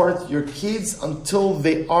support your kids until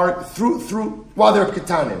they are, while they're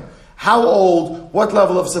ketanim. How old? What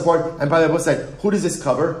level of support? And by the way, who does this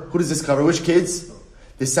cover? Which kids?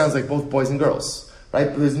 This sounds like both boys and girls, right?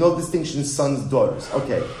 But there's no distinction, sons, daughters.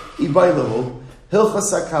 Okay. So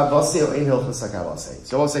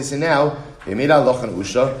we'll say now, they made halacha and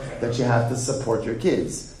usha that you have to support your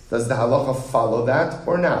kids. Does the halacha follow that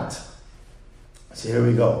or not? So here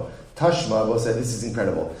we go. Tashma, we'll say, this is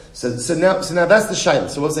incredible. So now that's the shayla.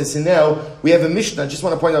 So we'll say, so now we have a Mishnah. I just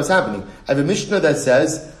want to point out what's happening. I have a Mishnah that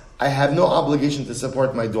says, I have no obligation to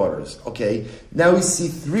support my daughters. Okay. Now we see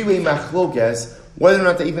three-way machlokas, whether or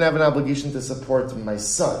not they even have an obligation to support my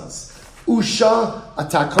sons. Usha,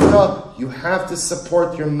 atakana, you have to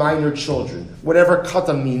support your minor children. Whatever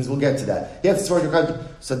kata means, we'll get to that. You have to support your kata.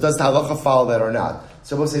 So does the halacha follow that or not?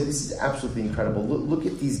 So we'll say, this is absolutely incredible. Look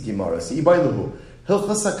at these gemaras. Does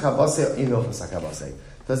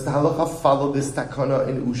the halacha follow this takana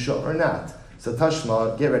in Usha or not? So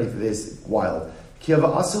Tashma, get ready for this. Wild. When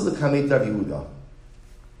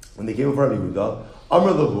they came over Rabbi Yehuda,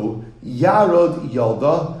 Amr lahu Yarod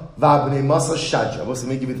Yalda V'Abnei Masa Shadja. Let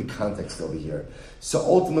me give you the context over here. So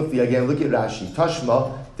ultimately, again, look at Rashi.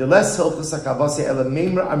 Tashma, the less hilchos hakavase ela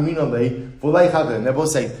meimer aminale v'olei chagin. They're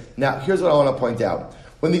both saying. Now, here's what I want to point out.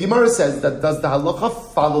 When the Gemara says that does the halacha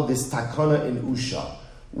follow this takana in Usha?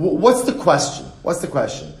 What's the question? Well, so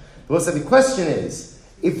the question is,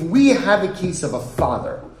 if we have a case of a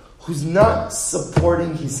father who's not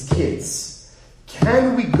supporting his kids,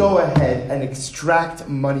 can we go ahead and extract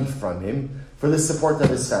money from him for the support of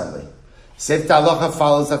his family? Say if the halacha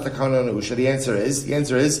follows that takana in Usha, the answer is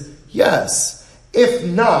yes. If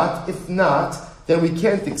not, then we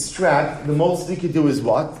can't extract. The most we could do is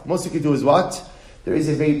what? There is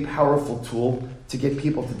a very powerful tool to get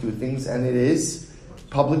people to do things, and it is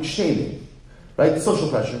public shaming. Right? Social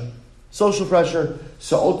pressure. So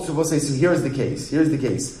we'll say, so here's the case.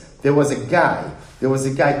 There was a guy, there was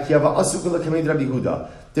a guy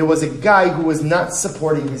who was not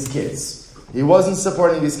supporting his kids. He wasn't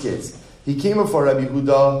supporting his kids. He came before Rabbi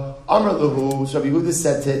Yehuda, Amr lahu, so Rabbi Yehuda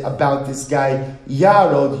said about this guy,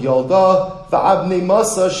 Yarod Yolda, V'abnei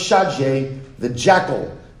Masa Shadje, the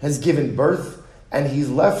jackal has given birth, and he's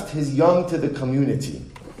left his young to the community.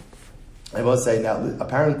 I will say now,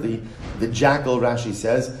 apparently, the jackal, Rashi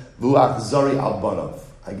says, Vuach Zori Albanov.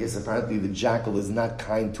 I guess apparently the jackal is not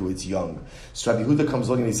kind to its young. So Rabbi Yehuda comes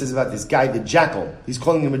along and he says about this guy, the jackal. He's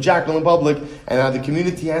calling him a jackal in public, and now the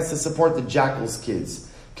community has to support the jackal's kids.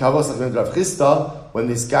 When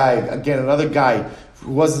this guy, again, another guy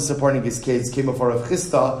who wasn't supporting his kids, came before Rav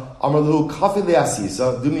Chisda, Amar Lahu Kafi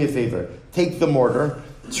Le'asisa, do me a favor, take the mortar,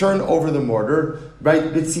 turn over the mortar, right?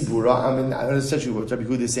 Bitzibura. Essentially what Rabbi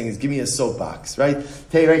Yehuda is saying is, give me a soapbox, right?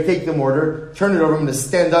 Take the mortar, turn it over. I'm going to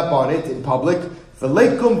stand up on it in public.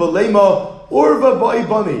 V'leikum v'leima urva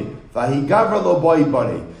ba'ibani v'higavra lo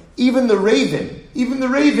ba'ibani. Even the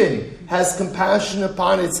raven has compassion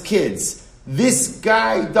upon its kids. This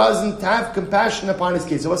guy doesn't have compassion upon his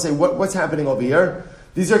kids. So let's say, what's happening over here?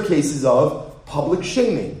 These are cases of public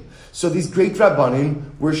shaming. So these great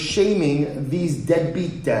rabbanim were shaming these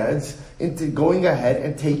deadbeat dads into going ahead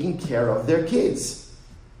and taking care of their kids.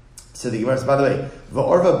 So the Gemara says, by the way,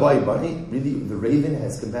 v'orva ba'ibani, really, the raven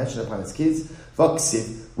has compassion upon his kids.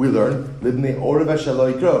 V'ksiv, we learn, libnei orva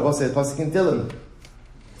shalo yikro. We'll say the pasuk in Tehillim.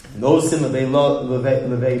 No sim levei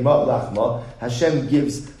lachma. Hashem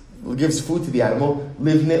gives food to the animal.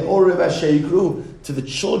 Livnei orva shayikru, to the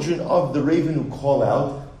children of the raven who call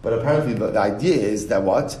out. But apparently the idea is that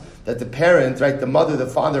what? That the parent, right, the mother, the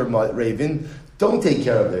father raven, don't take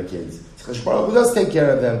care of their kids. Who does take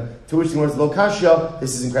care of them? To which the word is Lokashya.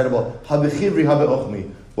 This is incredible. Habichivri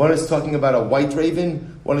habeochmi. One is talking about a white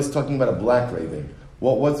raven, one is talking about a black raven.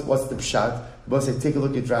 What's the pshat? We'll say, take a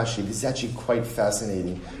look at Rashi. This is actually quite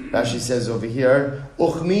fascinating. Rashi says over here,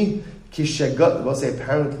 Uchmi kishagat. We'll say,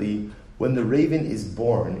 apparently, when the raven is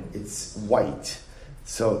born, it's white.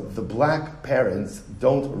 So the black parents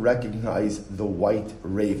don't recognize the white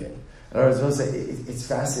raven. In other words, we'll say, it's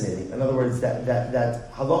fascinating. In other words, that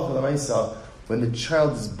halacha l'maisa, when the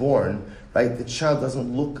child is born, right, the child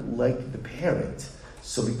doesn't look like the parent.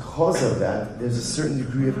 So because of that, there's a certain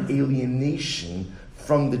degree of alienation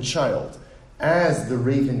from the child. As the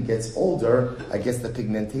raven gets older, I guess the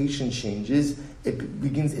pigmentation changes.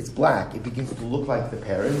 It's black. It begins to look like the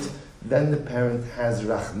parent. then the parent has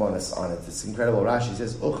rachmanas on it. It's incredible. Rashi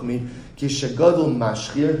says, Uchmi, kishagadol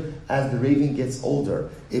mashchir, as the raven gets older,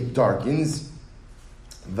 it darkens,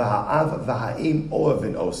 v'ha'av v'ha'im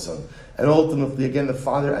oavin osan. And ultimately, again, the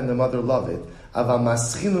father and the mother love it. Aval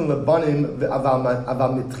maschilin lebanim,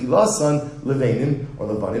 aval mitchilasan levanim, or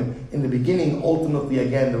lebanim. In the beginning, ultimately,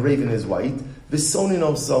 again, the raven is white. V'sonin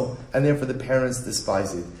also, and therefore the parents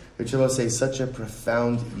despise it. Which I will say, such a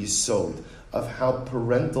profound yisod of how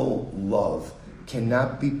parental love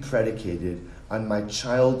cannot be predicated on my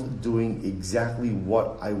child doing exactly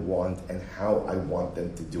what I want and how I want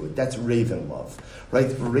them to do it. That's raven love,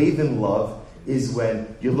 right? Raven love is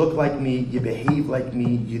when you look like me, you behave like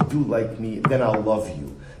me, you do like me, then I'll love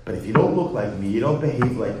you. But if you don't look like me, you don't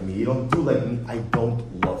behave like me, you don't do like me, I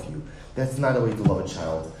don't love you. That's not a way to love a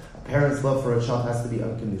child. A parent's love for a child has to be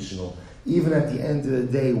unconditional. Even at the end of the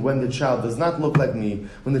day, when the child does not look like me,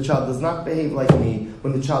 when the child does not behave like me,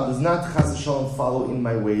 when the child does not chas v'shalom follow in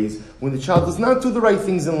my ways, when the child does not do the right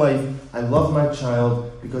things in life, I love my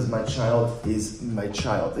child because my child is my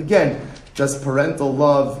child. Again, does parental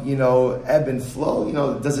love, ebb and flow?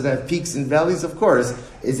 Does it have peaks and valleys? Of course.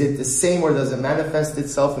 Is it the same, or does it manifest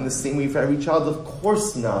itself in the same way for every child? Of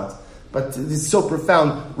course not. But it's so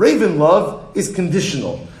profound. Raven love is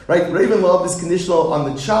conditional. Right? Raven love is conditional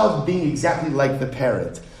on the child being exactly like the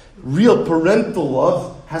parent. Real parental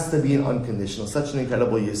love has to be an unconditional. Such an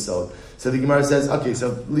incredible yisod. So the Gemara says, okay,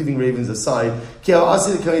 so leaving ravens aside,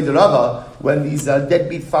 when these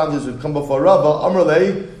deadbeat fathers would come before Rava,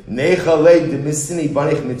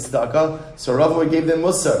 so Rava gave them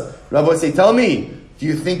musar. Rava would say, tell me, do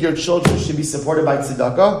you think your children should be supported by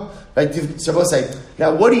tzedakah? Right? So Rava would say,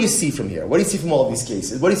 now what do you see from here? What do you see from all of these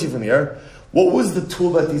cases? What do you see from here? What was the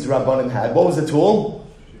tool that these Rabbanim had? What was the tool?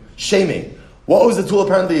 Shaming. What was the tool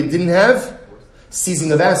apparently it didn't have?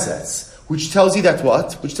 Seizing of assets. Which tells you that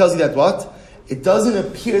what? It doesn't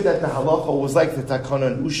appear that the halacha was like the takana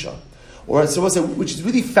and usha. Or so which is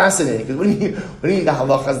really fascinating, because what do you mean the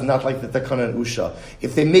halacha is not like the takana and usha?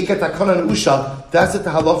 If they make a takana and usha, that's what the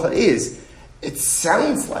halacha is. It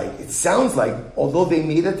sounds like, although they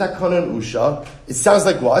made a takana and usha, it sounds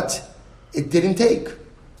like what? It didn't take.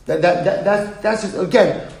 That's just,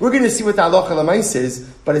 again, we're going to see what the halacha l'mais is,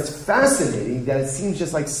 but it's fascinating that it seems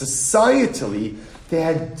just like societally they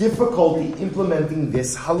had difficulty implementing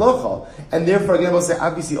this halacha. And therefore, again, we'll say,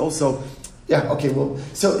 obviously also, so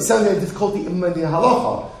it sounds like difficulty implementing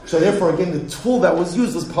halacha. So therefore, again, the tool that was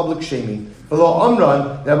used was public shaming. But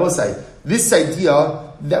Amran, I will say, this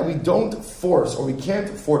idea that we don't force, or we can't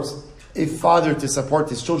force a father to support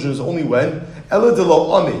his children is only when, Ela de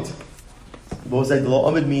lo amid. What the lo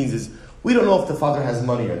amid means is, we don't know if the father has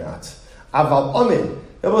money or not. Aval amid.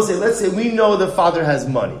 They will say, let's say we know the father has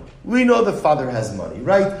money. We know the father has money,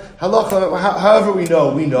 right? However we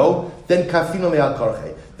know, then kafino me'al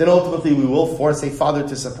karche. Then ultimately we will force a father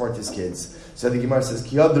to support his kids. So the Gemara says,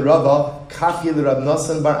 Kiyad the Rava, kafi the Rab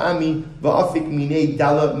Nasan bar Ami, va'afik minei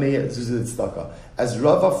dala me'er zuzid tzedakah. As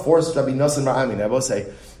Rava forced Rabbi Nasan bar Ami, and I will say,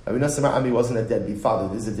 Rabbi Nasan bar Ami wasn't a deadbeat father,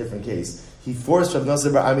 this is a different case. He forced Rabbi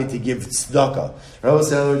Nasan bar Ami to give tzedakah. Rabbi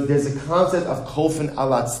said, there's a concept of kofen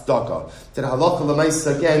alat tzedakah. That halakha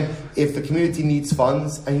l'maisa, again, if the community needs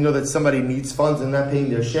funds, and you know that somebody needs funds and not paying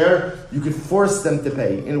their share, you could force them to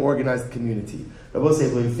pay in an organized community. Rabbi say,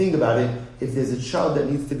 when you think about it, if there's a child that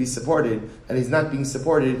needs to be supported, and he's not being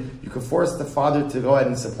supported, you can force the father to go ahead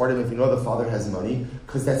and support him if you know the father has money,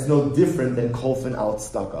 because that's no different than kofen al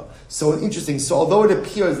tzedakah. So interesting. So although it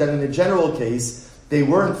appears that in a general case, they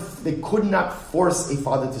could not force a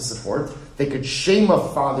father to support, they could shame a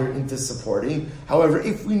father into supporting. However,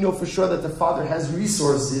 if we know for sure that the father has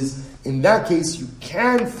resources, in that case, you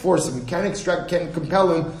can force him, you can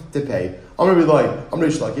compel him to pay. Amr Bilai, Amr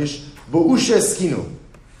Shlakish, Bo'usha Eskinu.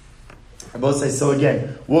 I both say, so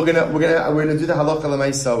again, we're gonna do the halacha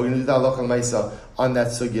l'maisa. We're gonna do the halacha l'maisa on that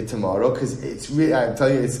sugya tomorrow, because it's really, I'm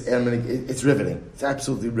telling you, it's riveting. It's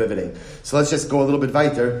absolutely riveting. So let's just go a little bit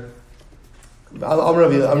weiter. Another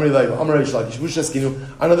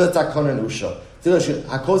takana and usha.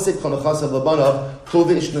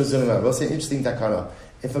 We'll say an interesting takana.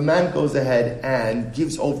 If a man goes ahead and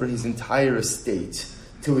gives over his entire estate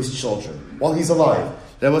to his children while he's alive,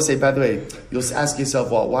 then I will say, by the way, you'll ask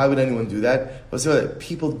yourself, well, why would anyone do that? Well, so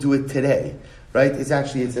people do it today, right? It's a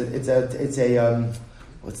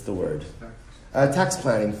what's the word? Tax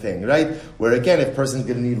planning thing, right? Where again, if a person's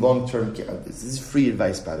going to need long-term care, this is free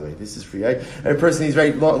advice, by the way. This is free, right? If a person is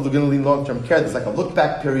going to need long-term care, there's like a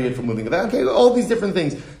look-back period for moving. Okay, all these different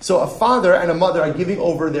things. So a father and a mother are giving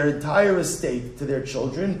over their entire estate to their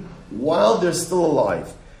children while they're still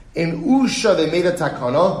alive. In Usha, they made a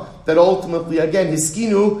takana that ultimately, again,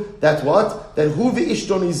 hiskinu, that what? That hu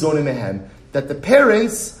v'ishton izonim mehem. That the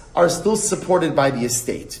parents are still supported by the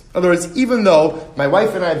estate. In other words, even though my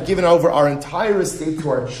wife and I have given over our entire estate to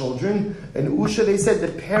our children, in Usha they said the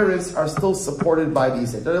parents are still supported by the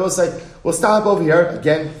estate. They will say, we'll stop over here.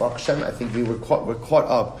 Again, Baruch Hashem, I think we're caught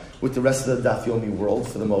up with the rest of the Daf Yomi world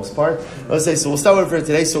for the most part. Let's say, so we'll start over here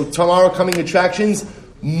today. So tomorrow coming attractions,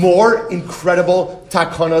 more incredible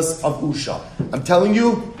takanas of Usha. I'm telling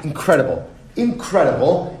you, incredible.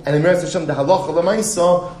 Incredible. And in Meretz Hashem, the halacha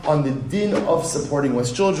l'maisa on the din of supporting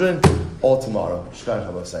one's children, all tomorrow. Shkar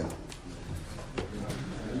Chabosai.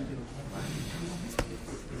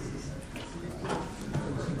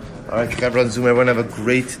 All right, everyone, Zoom. Everyone have a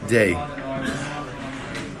great day.